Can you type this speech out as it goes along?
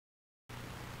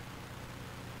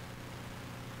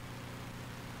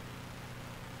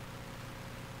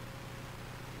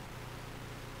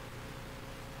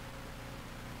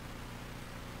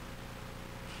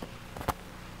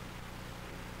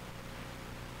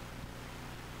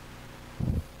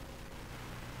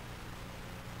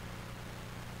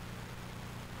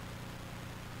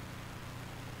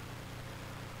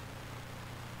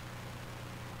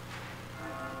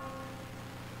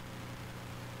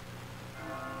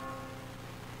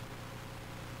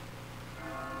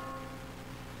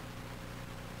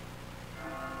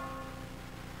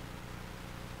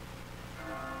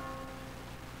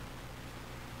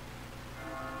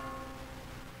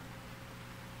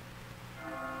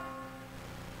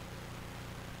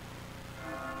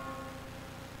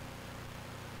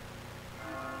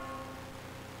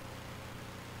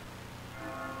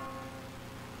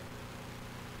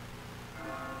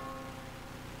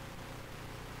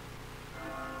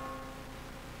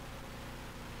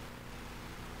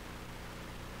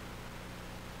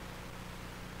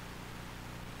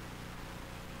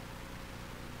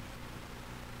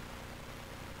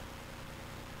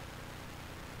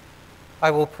I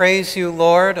will praise you,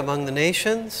 Lord, among the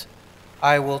nations.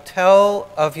 I will tell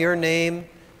of your name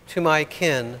to my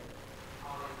kin.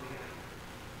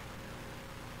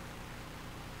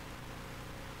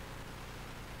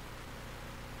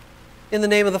 In the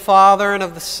name of the Father, and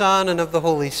of the Son, and of the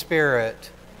Holy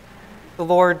Spirit. The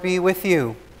Lord be with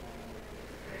you.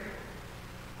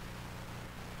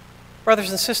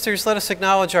 Brothers and sisters, let us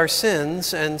acknowledge our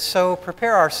sins and so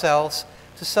prepare ourselves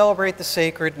to celebrate the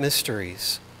sacred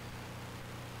mysteries.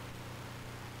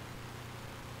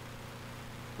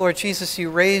 Lord Jesus,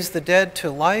 you raised the dead to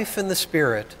life in the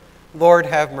Spirit. Lord,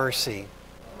 have mercy.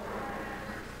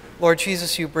 Lord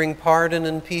Jesus, you bring pardon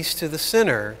and peace to the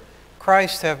sinner.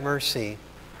 Christ, have mercy.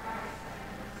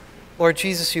 Lord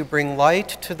Jesus, you bring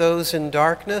light to those in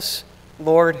darkness.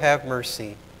 Lord, have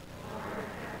mercy.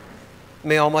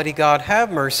 May Almighty God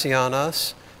have mercy on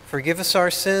us, forgive us our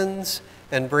sins,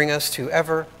 and bring us to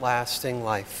everlasting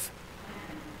life.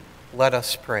 Let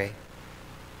us pray.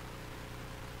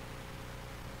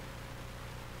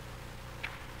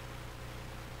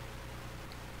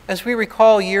 As we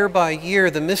recall year by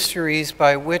year the mysteries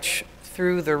by which,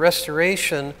 through the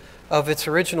restoration of its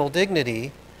original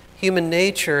dignity, human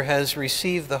nature has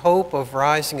received the hope of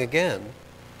rising again,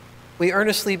 we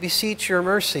earnestly beseech your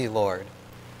mercy, Lord,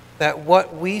 that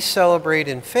what we celebrate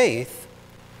in faith,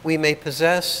 we may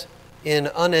possess in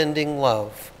unending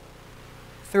love.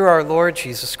 Through our Lord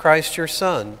Jesus Christ, your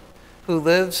Son, who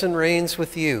lives and reigns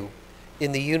with you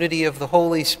in the unity of the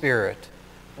Holy Spirit,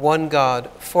 one God,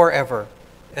 forever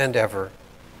and ever.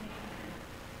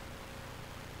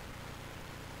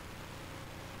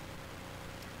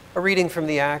 A reading from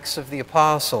the Acts of the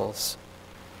Apostles.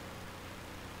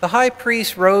 The high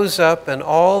priest rose up, and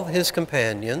all his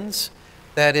companions,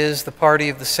 that is, the party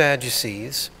of the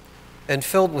Sadducees, and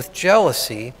filled with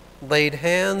jealousy, laid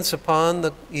hands upon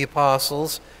the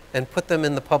apostles and put them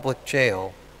in the public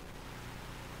jail.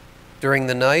 During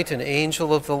the night, an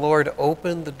angel of the Lord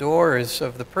opened the doors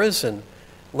of the prison,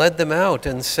 led them out,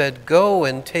 and said, "Go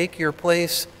and take your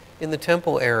place in the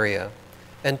temple area,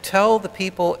 and tell the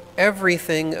people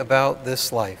everything about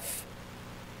this life."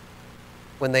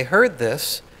 When they heard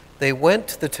this, they went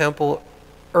to the temple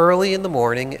early in the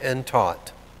morning and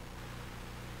taught.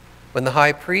 When the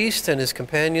high priest and his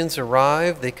companions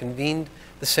arrived, they convened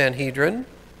the Sanhedrin,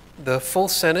 the full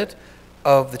Senate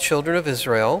of the children of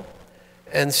Israel,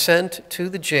 and sent to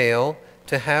the jail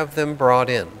to have them brought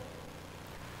in.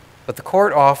 But the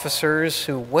court officers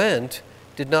who went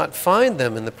did not find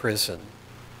them in the prison.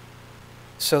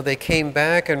 So they came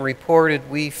back and reported,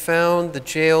 "We found the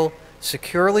jail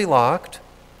securely locked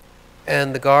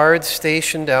and the guards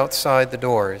stationed outside the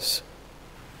doors.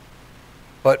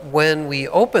 But when we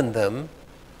opened them,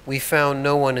 we found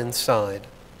no one inside."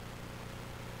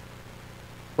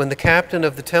 When the captain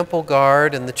of the temple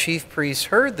guard and the chief priests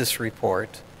heard this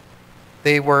report,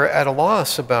 they were at a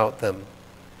loss about them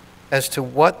as to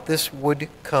what this would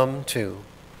come to.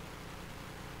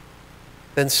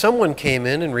 Then someone came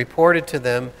in and reported to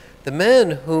them, "The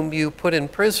men whom you put in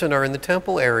prison are in the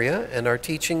temple area and are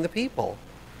teaching the people."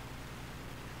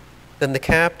 Then the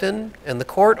captain and the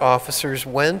court officers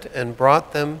went and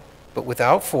brought them, but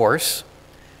without force,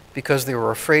 because they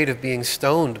were afraid of being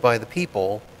stoned by the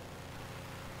people.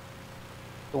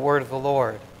 The word of the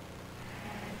Lord.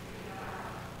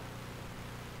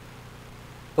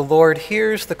 The Lord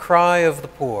hears the cry of the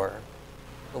poor.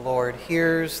 The Lord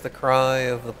hears the cry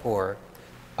of the poor.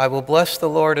 I will bless the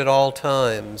Lord at all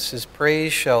times. His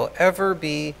praise shall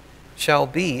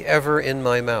be ever in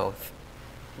my mouth.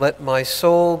 Let my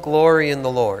soul glory in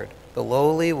the Lord. The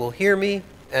lowly will hear me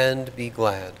and be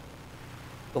glad.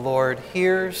 The Lord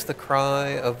hears the cry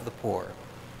of the poor.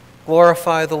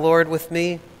 Glorify the Lord with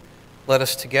me. Let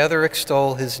us together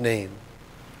extol his name.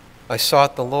 I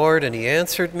sought the Lord, and he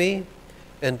answered me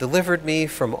and delivered me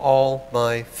from all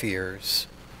my fears.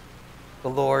 The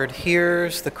Lord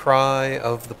hears the cry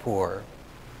of the poor.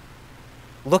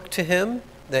 Look to him,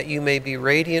 that you may be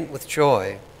radiant with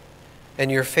joy,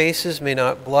 and your faces may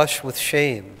not blush with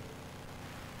shame.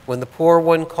 When the poor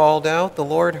one called out, the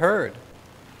Lord heard,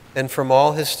 and from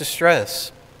all his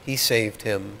distress he saved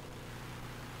him.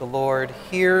 The Lord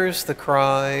hears the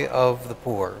cry of the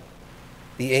poor.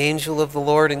 The angel of the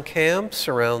Lord encamps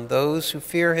around those who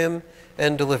fear him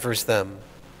and delivers them.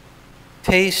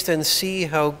 Taste and see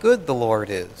how good the Lord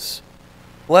is.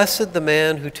 Blessed the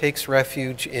man who takes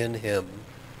refuge in him.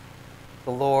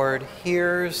 The Lord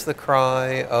hears the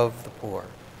cry of the poor.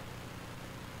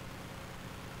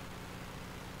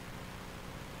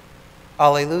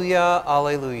 Alleluia,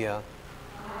 alleluia.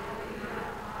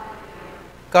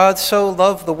 God so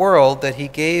loved the world that he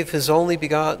gave his only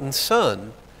begotten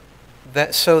Son,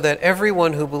 so that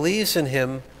everyone who believes in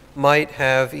him might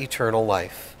have eternal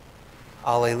life.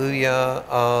 Alleluia,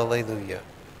 alleluia.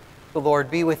 The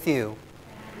Lord be with you.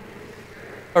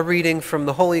 A reading from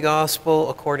the Holy Gospel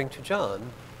according to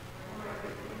John.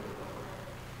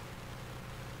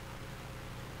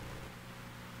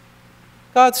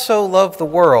 God so loved the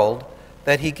world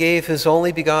that he gave his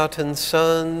only begotten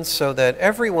Son, so that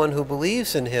everyone who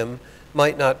believes in him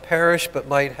might not perish but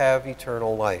might have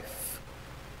eternal life.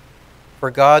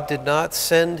 For God did not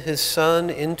send his Son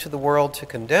into the world to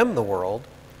condemn the world,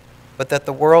 but that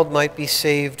the world might be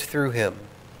saved through him.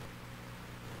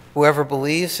 Whoever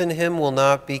believes in him will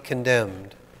not be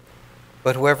condemned,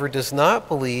 but whoever does not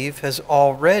believe has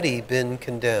already been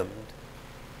condemned,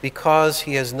 because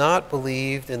he has not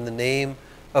believed in the name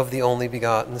of the only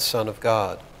begotten Son of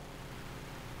God.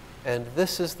 And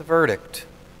this is the verdict,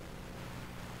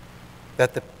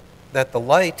 that the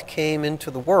light came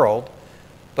into the world,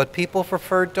 but people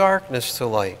preferred darkness to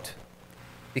light,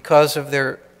 because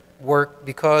their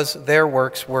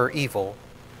works were evil.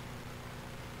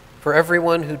 For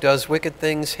everyone who does wicked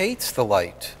things hates the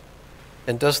light,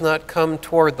 and does not come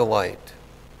toward the light,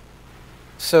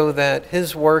 so that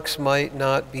his works might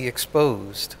not be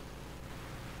exposed.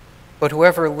 But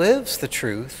whoever lives the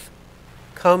truth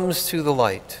comes to the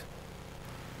light,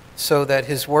 so that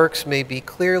his works may be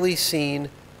clearly seen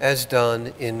as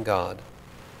done in God.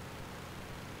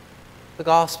 The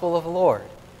Gospel of the Lord.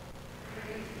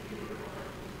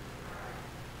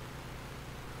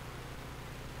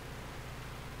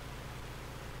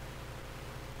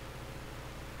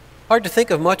 Hard to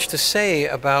think of much to say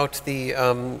about the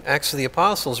Acts of the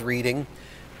Apostles reading,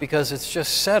 because it's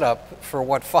just set up for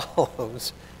what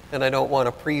follows, and I don't want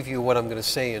to preview what I'm going to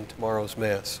say in tomorrow's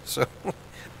Mass, so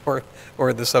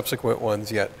or the subsequent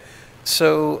ones yet.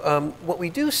 So what we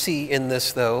do see in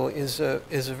this, though, is a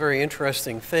very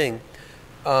interesting thing.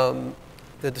 The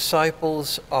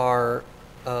disciples are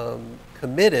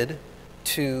committed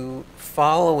to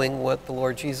following what the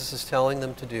Lord Jesus is telling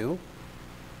them to do.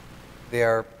 They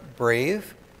are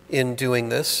brave in doing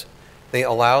this. They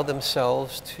allow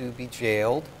themselves to be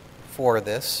jailed for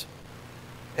this.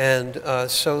 And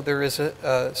so there is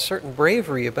a certain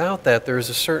bravery about that. There is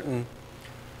a certain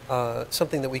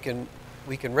something that we can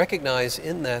recognize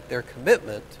in that, their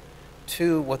commitment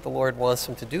to what the Lord wants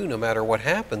them to do, no matter what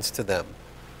happens to them.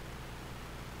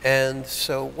 And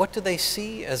so what do they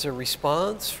see as a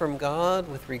response from God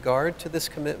with regard to this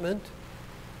commitment?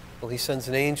 Well, he sends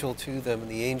an angel to them, and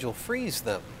the angel frees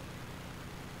them.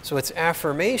 So it's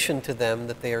affirmation to them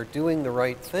that they are doing the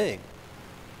right thing.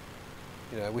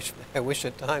 You know, I wish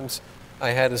at times I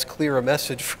had as clear a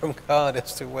message from God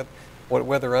as to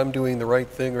whether I'm doing the right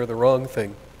thing or the wrong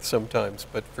thing sometimes.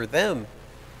 But for them,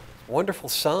 it's a wonderful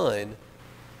sign,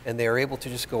 and they are able to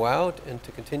just go out and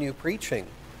to continue preaching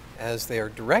as they are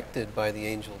directed by the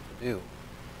angel to do.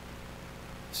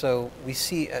 So we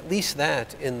see at least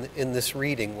that in this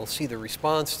reading. We'll see the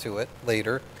response to it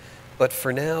later. But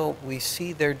for now, we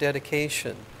see their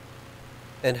dedication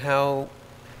and how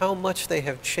much they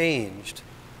have changed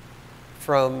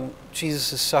from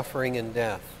Jesus' suffering and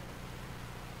death.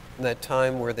 In that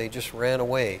time where they just ran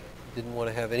away, didn't want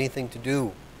to have anything to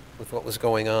do with what was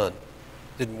going on,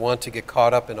 didn't want to get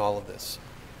caught up in all of this.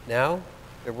 Now,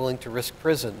 they're willing to risk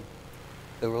prison.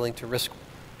 They're willing to risk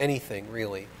anything,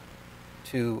 really,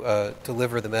 to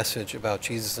deliver the message about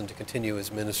Jesus and to continue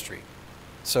his ministry.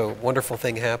 So, wonderful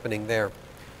thing happening there.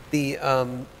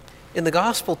 In the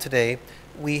Gospel today,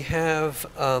 we have,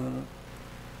 well,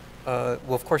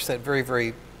 of course, that very,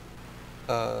 very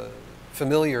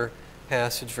familiar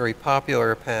passage, very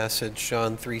popular passage,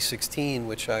 John 3:16,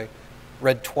 which I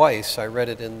read twice. I read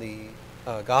it in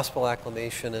the Gospel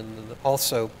acclamation and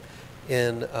also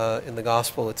in the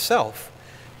Gospel itself.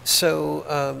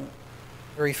 So,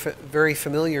 very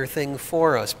familiar thing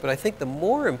for us. But I think the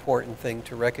more important thing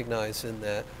to recognize in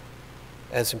that,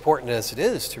 as important as it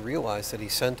is to realize that he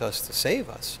sent us to save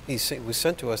us, he was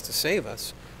sent to us to save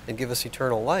us and give us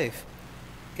eternal life,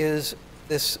 is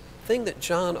this thing that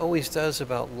John always does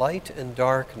about light and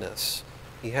darkness.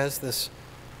 He has this,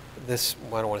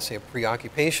 well, I don't want to say a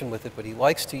preoccupation with it, but he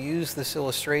likes to use this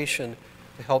illustration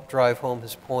to help drive home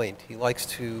his point. He likes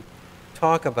to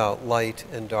talk about light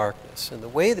and darkness. And the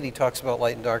way that he talks about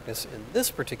light and darkness in this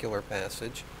particular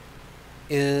passage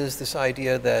is this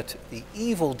idea that the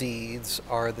evil deeds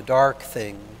are the dark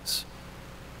things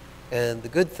and the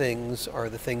good things are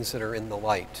the things that are in the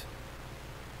light.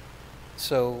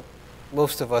 So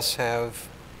most of us have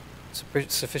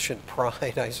sufficient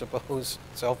pride, I suppose,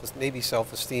 maybe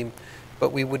self-esteem,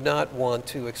 but we would not want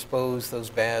to expose those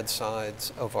bad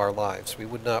sides of our lives. We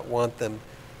would not want them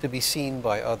to be seen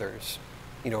by others,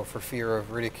 for fear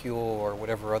of ridicule or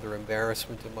whatever other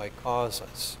embarrassment it might cause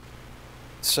us.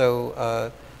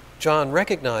 So John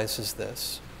recognizes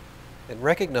this and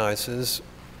recognizes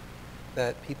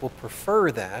that people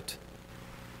prefer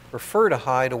to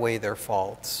hide away their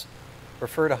faults,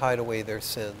 prefer to hide away their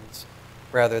sins,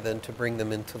 rather than to bring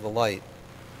them into the light.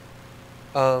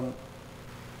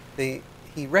 He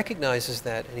recognizes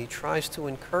that, and he tries to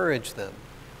encourage them,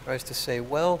 tries to say,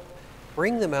 well,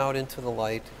 bring them out into the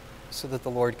light so that the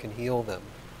Lord can heal them,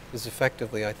 is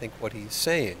effectively, I think, what he's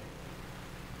saying.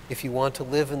 If you want to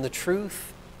live in the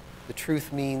truth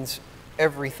means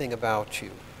everything about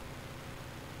you,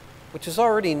 which is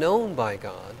already known by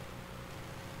God,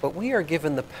 but we are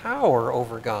given the power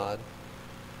over God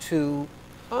to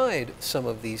hide some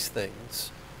of these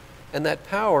things. And that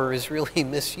power is really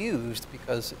misused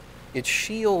because it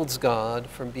shields God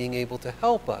from being able to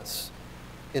help us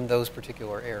in those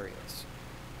particular areas.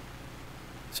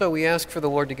 So we ask for the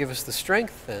Lord to give us the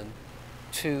strength then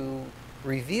to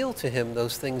reveal to him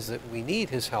those things that we need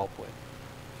his help with,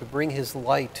 to bring his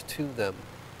light to them,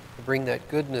 to bring that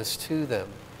goodness to them,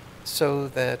 so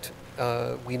that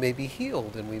we may be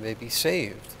healed and we may be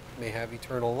saved, may have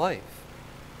eternal life,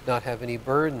 not have any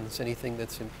burdens, anything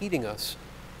that's impeding us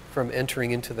from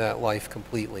entering into that life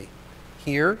completely,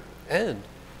 here and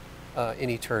in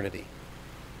eternity.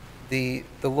 The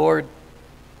Lord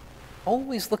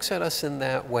always looks at us in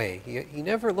that way. He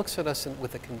never looks at us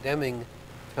with a condemning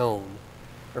tone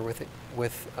or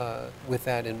with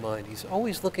that in mind. He's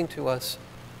always looking to us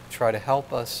to try to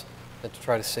help us and to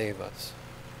try to save us.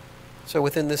 So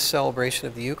within this celebration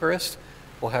of the Eucharist,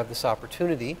 we'll have this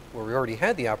opportunity, where we already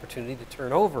had the opportunity to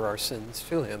turn over our sins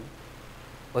to him.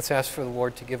 Let's ask for the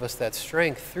Lord to give us that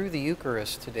strength through the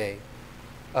Eucharist today,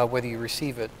 whether you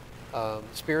receive it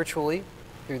spiritually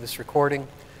through this recording,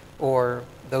 or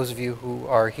those of you who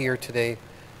are here today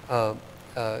who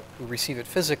receive it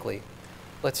physically.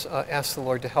 Let's ask the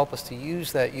Lord to help us to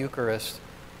use that Eucharist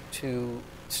to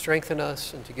strengthen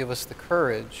us and to give us the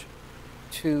courage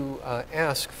to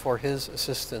ask for his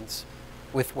assistance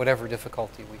with whatever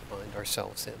difficulty we find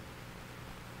ourselves in.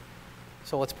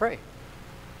 So let's pray.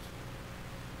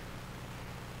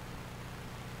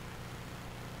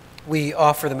 We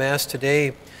offer the Mass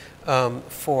today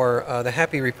for the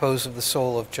happy repose of the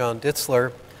soul of John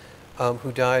Ditzler,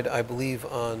 who died, I believe,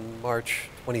 on March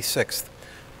 26th.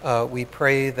 We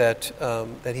pray that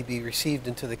he be received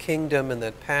into the kingdom, and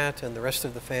that Pat and the rest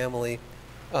of the family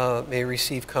may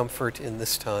receive comfort in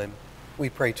this time. We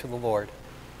pray to the Lord.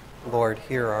 Lord,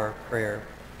 hear our prayer.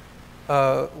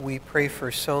 We pray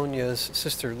for Sonia's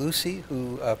sister Lucy,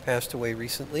 who passed away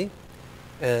recently,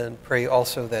 and pray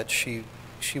also that she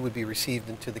would be received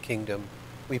into the kingdom.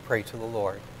 We pray to the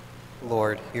Lord.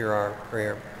 Lord, hear our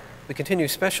prayer. We continue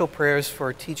special prayers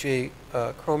for T.J.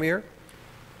 Cromier,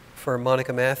 for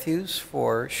Monica Matthews,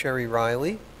 for Sherry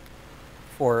Riley,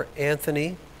 for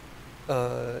Anthony,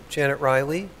 Janet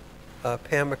Riley,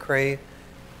 Pam McRae,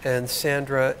 and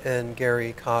Sandra and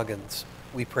Gary Coggins.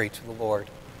 We pray to the Lord.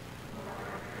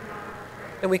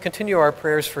 And we continue our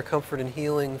prayers for comfort and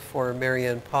healing for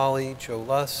Marianne Polly, Joe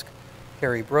Lusk,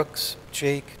 Carrie Brooks,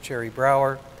 Jake, Jerry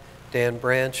Brower, Dan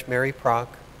Branch, Mary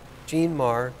Prock, Jean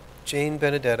Marr, Jane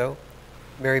Benedetto,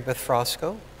 Mary Beth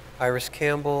Frosco, Iris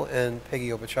Campbell, and Peggy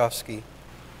Obachowski.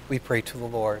 We pray to the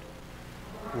Lord.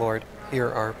 Lord, hear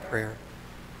our prayer.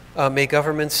 May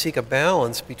governments seek a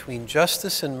balance between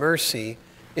justice and mercy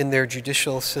in their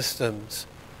judicial systems.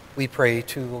 We pray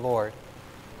to the Lord.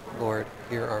 Lord,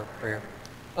 hear our prayer.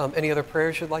 Any other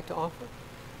prayers you'd like to offer?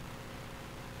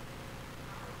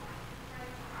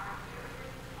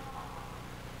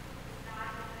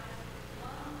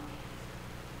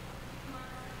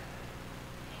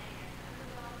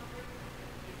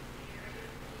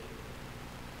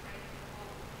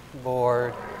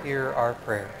 Lord, hear our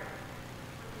prayer.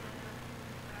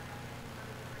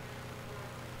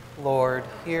 Lord,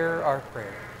 hear our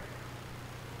prayer.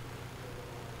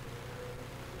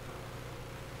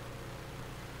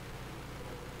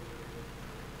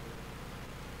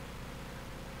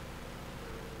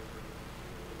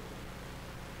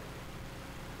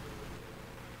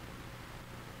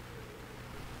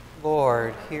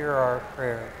 Lord, hear our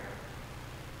prayer.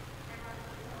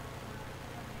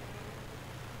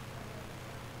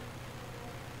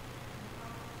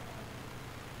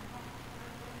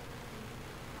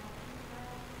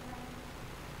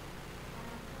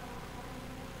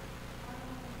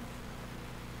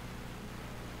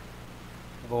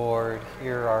 Lord,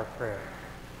 hear our prayer.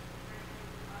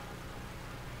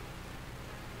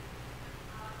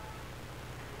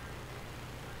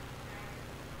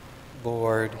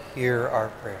 Lord, hear our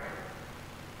prayer.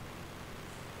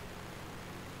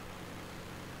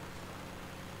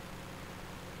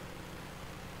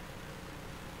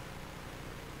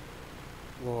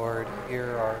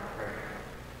 hear our prayer.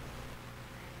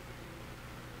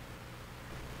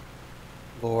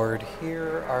 Lord,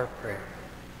 hear our prayer.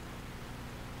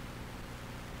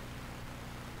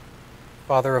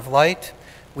 Father of light,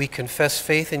 we confess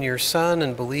faith in your Son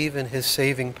and believe in his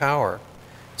saving power.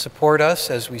 Support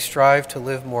us as we strive to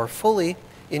live more fully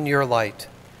in your light,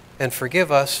 and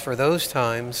forgive us for those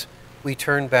times we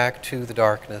turn back to the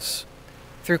darkness.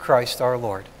 Through Christ our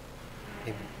Lord.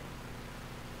 Amen.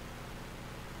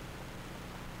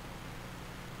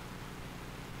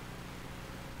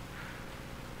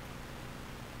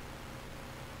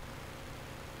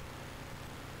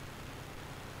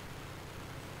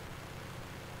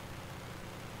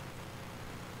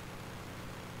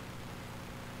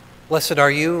 Blessed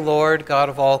are you, Lord, God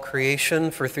of all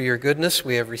creation, for through your goodness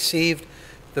we have received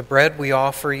the bread we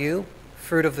offer you,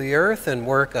 fruit of the earth and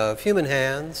work of human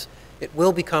hands. It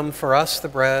will become for us the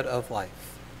bread of life.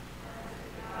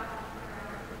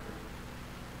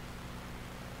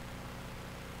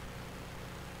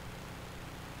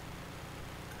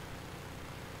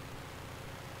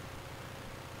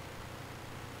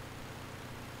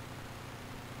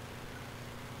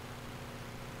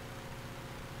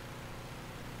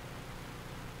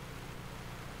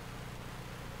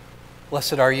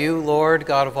 Blessed are you, Lord,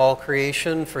 God of all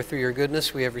creation, for through your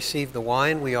goodness we have received the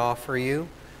wine we offer you,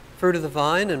 fruit of the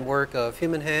vine and work of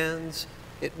human hands.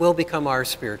 It will become our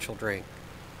spiritual drink.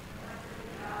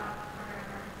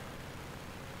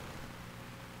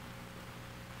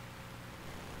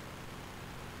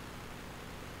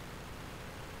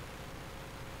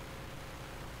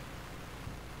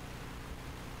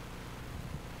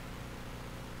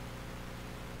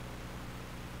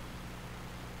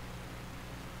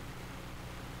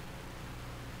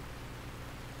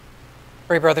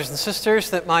 Pray, brothers and sisters,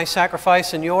 that my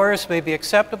sacrifice and yours may be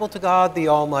acceptable to God, the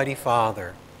Almighty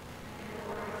Father.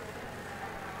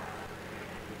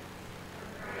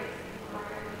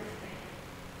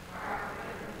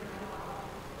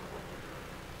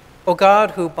 O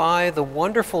God, who by the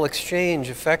wonderful exchange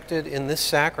effected in this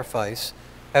sacrifice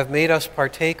have made us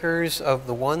partakers of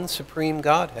the one supreme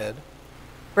Godhead,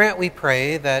 grant, we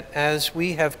pray, that as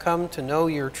we have come to know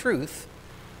your truth,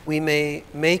 we may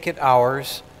make it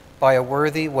ours by a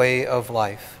worthy way of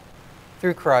life.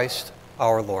 Through Christ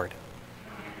our Lord.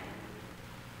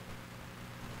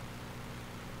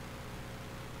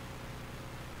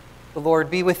 The Lord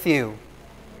be with you.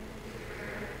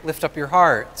 Lift up your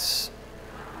hearts.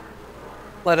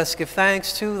 Let us give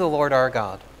thanks to the Lord our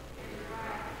God.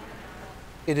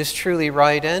 It is truly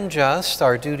right and just,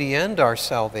 our duty and our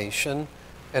salvation,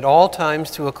 at all times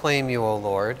to acclaim you, O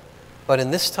Lord, but in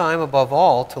this time above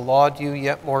all to laud you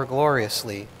yet more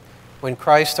gloriously, when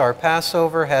Christ our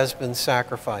Passover has been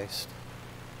sacrificed.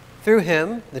 Through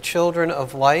him, the children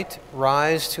of light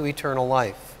rise to eternal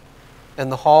life,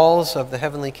 and the halls of the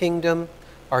heavenly kingdom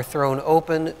are thrown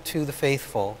open to the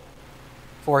faithful.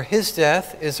 For his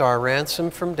death is our ransom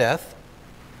from death,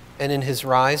 and in his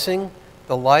rising,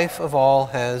 the life of all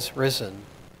has risen.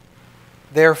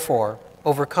 Therefore,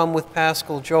 overcome with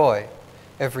paschal joy,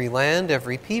 every land,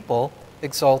 every people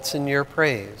exults in your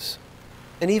praise.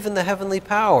 And even the heavenly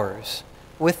powers,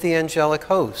 with the angelic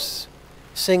hosts,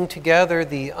 sing together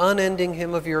the unending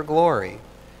hymn of your glory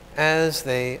as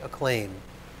they acclaim,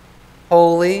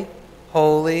 Holy,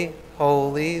 holy,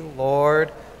 holy,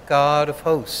 Lord God of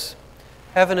hosts.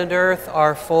 Heaven and earth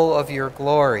are full of your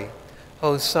glory.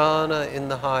 Hosanna in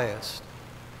the highest.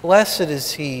 Blessed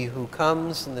is he who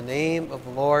comes in the name of the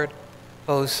Lord.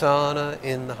 Hosanna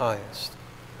in the highest.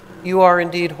 You are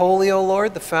indeed holy, O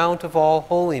Lord, the fount of all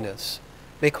holiness.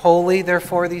 Make holy,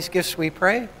 therefore, these gifts, we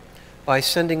pray, by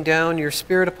sending down your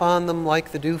Spirit upon them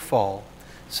like the dewfall,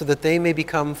 so that they may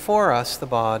become for us the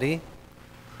body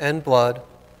and blood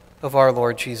of our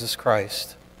Lord Jesus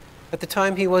Christ. At the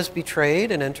time he was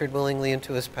betrayed and entered willingly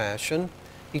into his passion,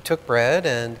 he took bread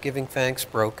and, giving thanks,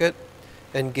 broke it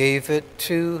and gave it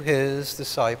to his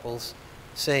disciples,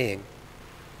 saying,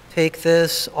 Take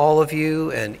this, all of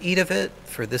you, and eat of it,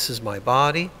 for this is my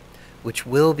body, which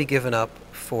will be given up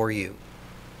for you.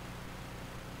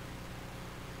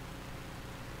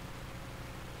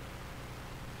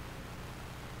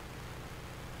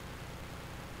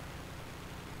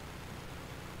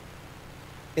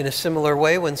 In a similar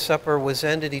way, when supper was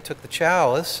ended, he took the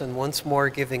chalice, and once more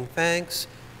giving thanks,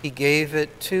 he gave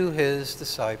it to his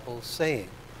disciples, saying,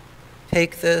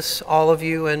 Take this, all of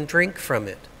you, and drink from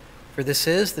it, for this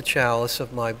is the chalice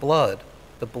of my blood,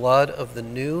 the blood of the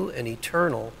new and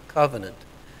eternal covenant,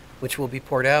 which will be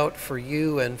poured out for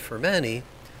you and for many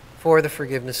for the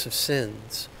forgiveness of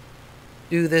sins.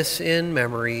 Do this in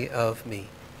memory of me.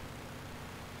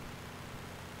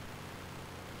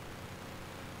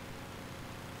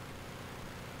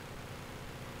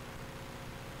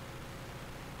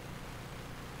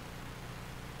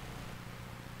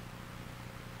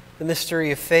 The mystery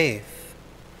of faith.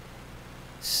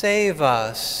 Save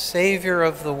us, Savior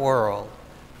of the world,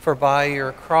 for by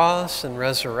your cross and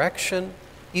resurrection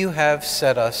you have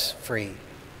set us free.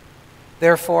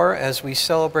 Therefore, as we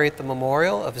celebrate the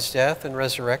memorial of his death and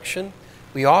resurrection,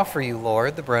 we offer you,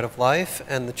 Lord, the bread of life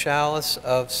and the chalice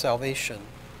of salvation,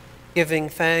 giving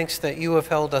thanks that you have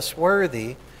held us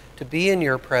worthy to be in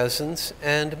your presence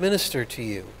and minister to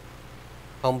you.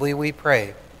 Humbly we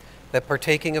pray that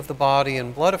partaking of the body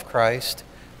and blood of Christ,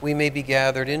 we may be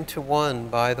gathered into one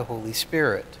by the Holy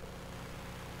Spirit.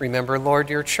 Remember, Lord,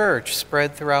 your church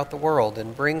spread throughout the world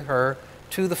and bring her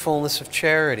to the fullness of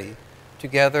charity,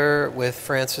 together with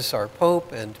Francis our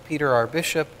Pope and Peter our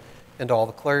Bishop and all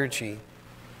the clergy.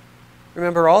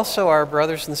 Remember also our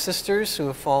brothers and sisters who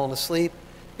have fallen asleep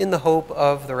in the hope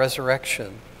of the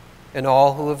resurrection, and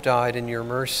all who have died in your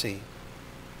mercy.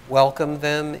 Welcome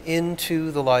them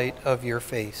into the light of your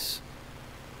face.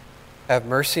 Have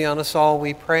mercy on us all,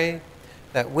 we pray,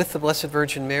 that with the Blessed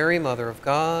Virgin Mary, Mother of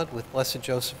God, with Blessed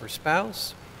Joseph, her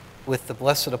spouse, with the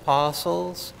blessed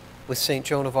apostles, with St.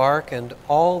 Joan of Arc and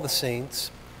all the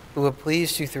saints who have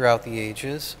pleased you throughout the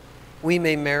ages, we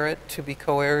may merit to be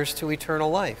co-heirs to eternal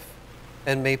life,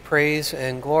 and may praise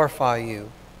and glorify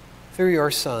you through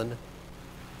your Son,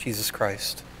 Jesus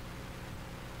Christ.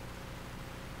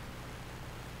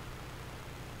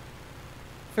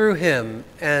 Through him,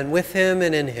 and with him,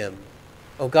 and in him,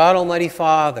 O God, Almighty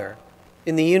Father,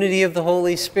 in the unity of the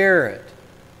Holy Spirit,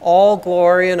 all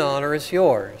glory and honor is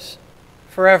yours,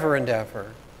 forever and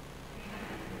ever.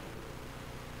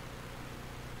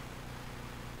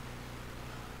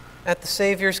 At the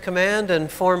Savior's command and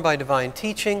formed by divine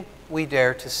teaching, we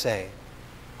dare to say,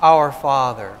 Our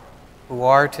Father, who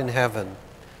art in heaven,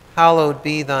 hallowed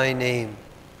be thy name.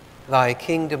 Thy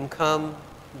kingdom come,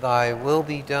 thy will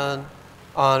be done,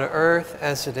 on earth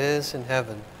as it is in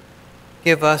heaven.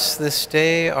 Give us this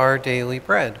day our daily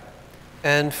bread,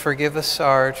 and forgive us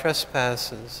our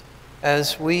trespasses,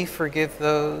 as we forgive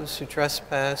those who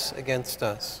trespass against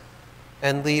us.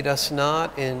 And lead us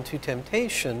not into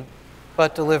temptation,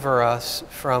 but deliver us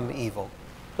from evil.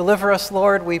 Deliver us,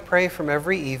 Lord, we pray, from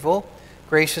every evil.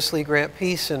 Graciously grant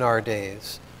peace in our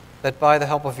days, that by the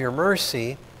help of your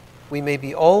mercy we may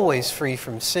be always free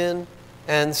from sin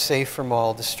and safe from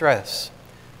all distress,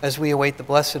 as we await the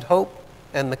blessed hope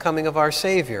and the coming of our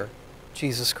Savior,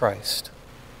 Jesus Christ.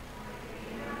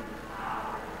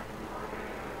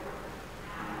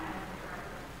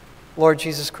 Lord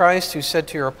Jesus Christ, who said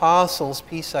to your apostles,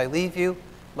 Peace I leave you,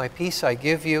 my peace I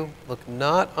give you, look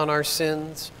not on our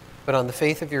sins, but on the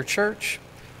faith of your church,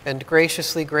 and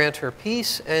graciously grant her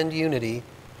peace and unity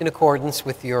in accordance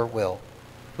with your will,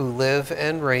 who live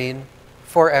and reign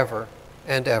forever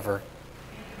and ever.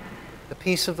 Amen. The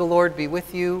peace of the Lord be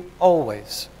with you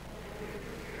always.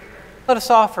 Let us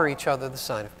offer each other the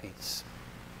sign of peace.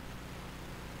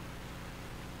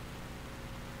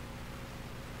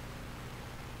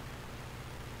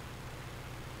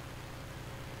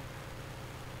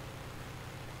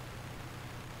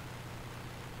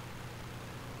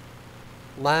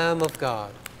 Lamb of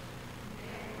God.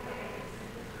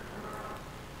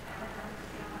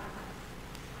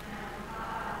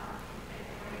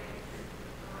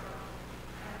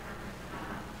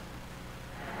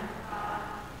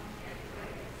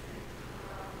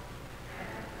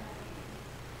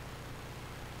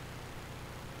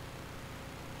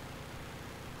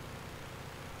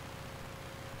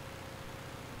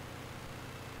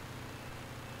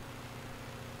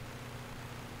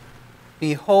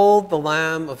 Behold the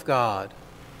Lamb of God.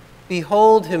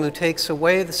 Behold him who takes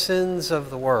away the sins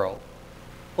of the world.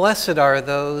 Blessed are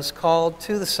those called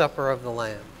to the supper of the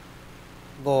Lamb.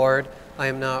 Lord, I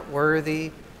am not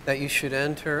worthy that you should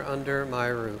enter under my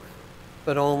roof,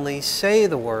 but only say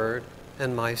the word,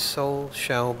 and my soul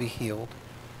shall be healed.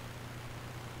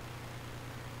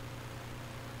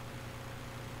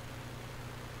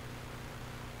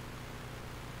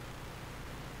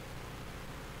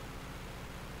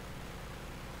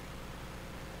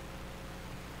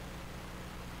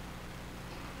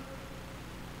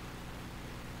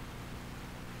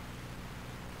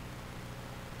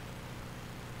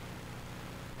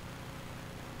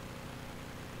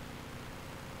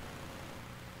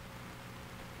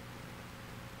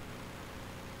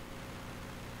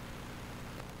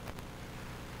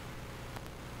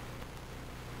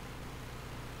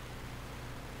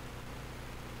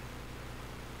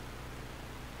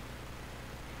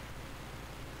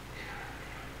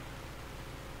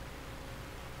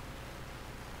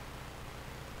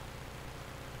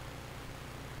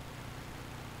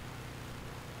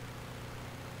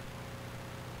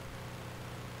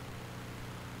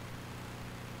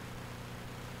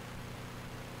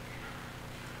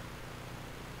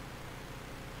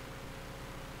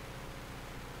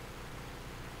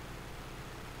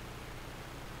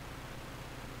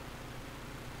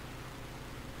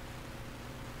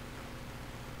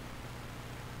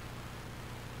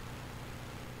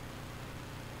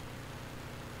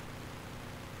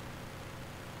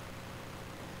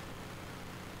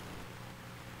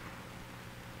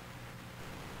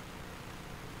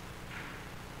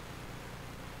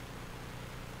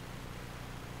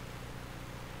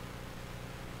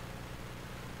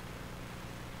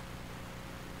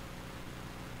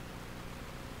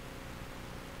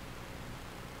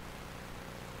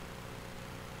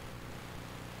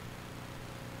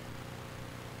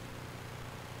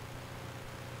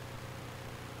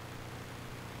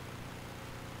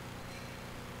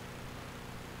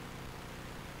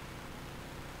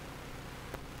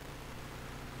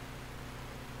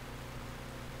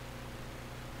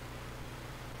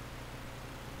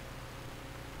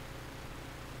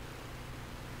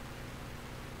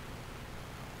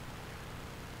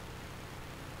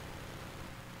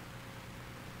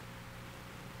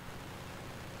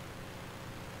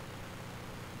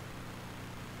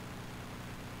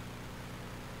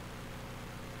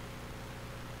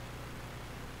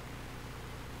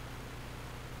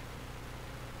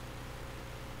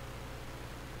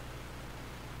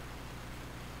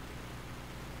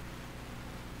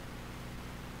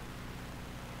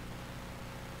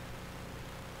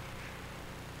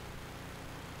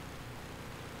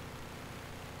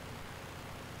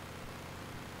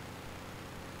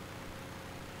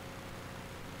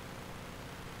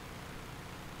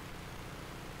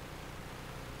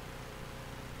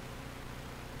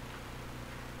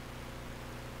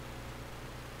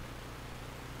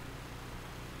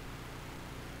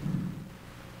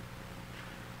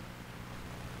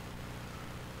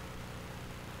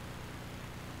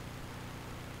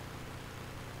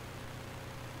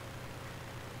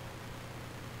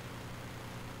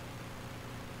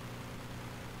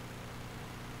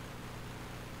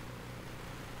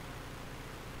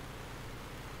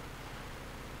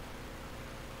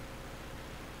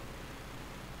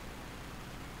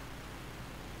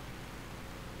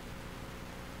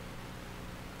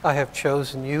 I have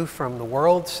chosen you from the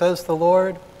world, says the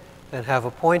Lord, and have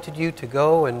appointed you to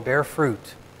go and bear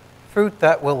fruit, fruit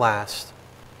that will last.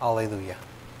 Alleluia.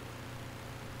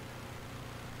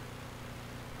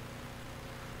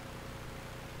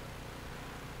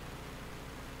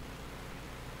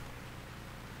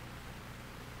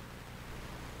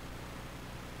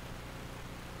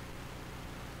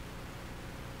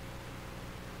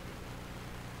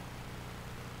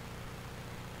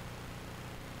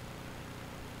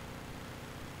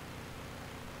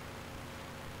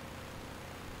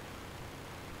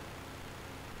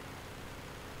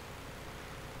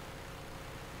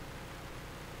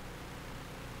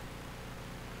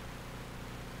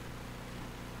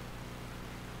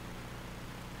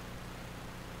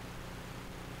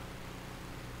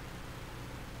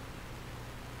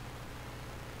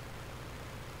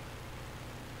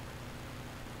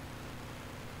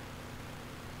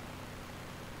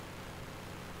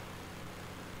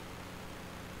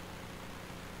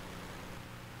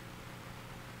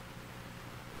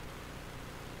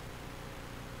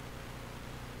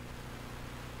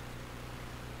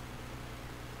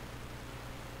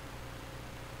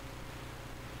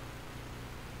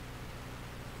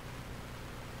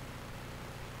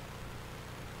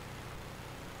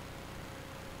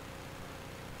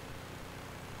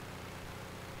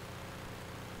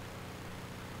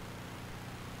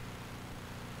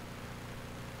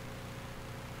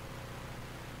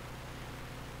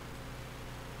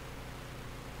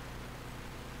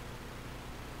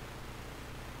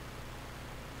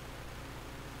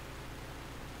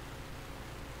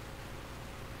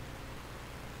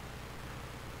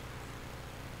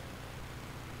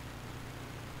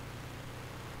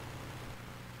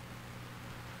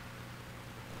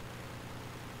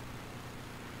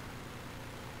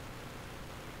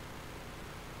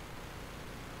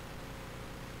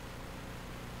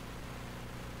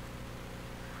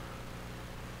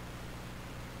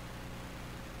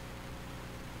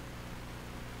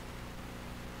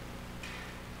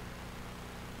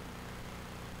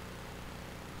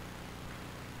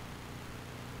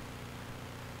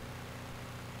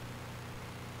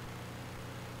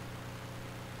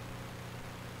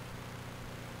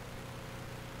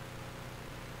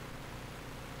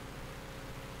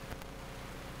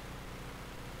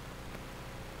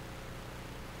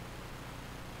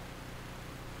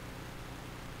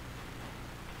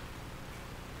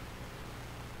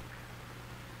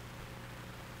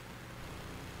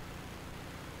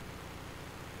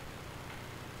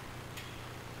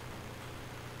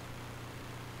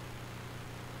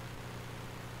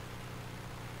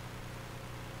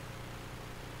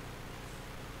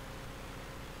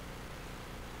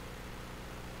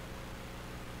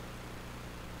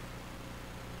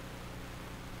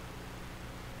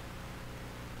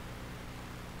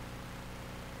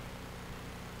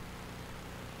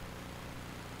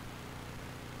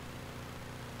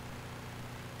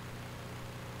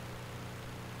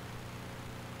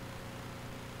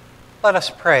 Let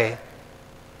us pray.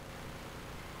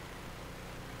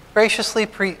 Graciously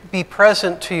be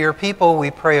present to your people,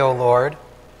 we pray, O Lord,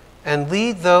 and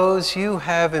lead those you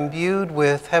have imbued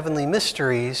with heavenly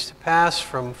mysteries to pass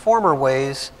from former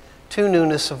ways to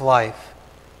newness of life,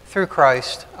 through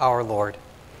Christ our Lord.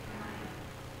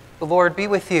 The Lord be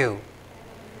with you.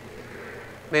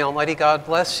 May Almighty God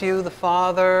bless you, the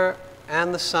Father,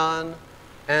 and the Son,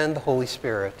 and the Holy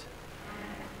Spirit.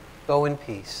 Go in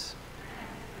peace.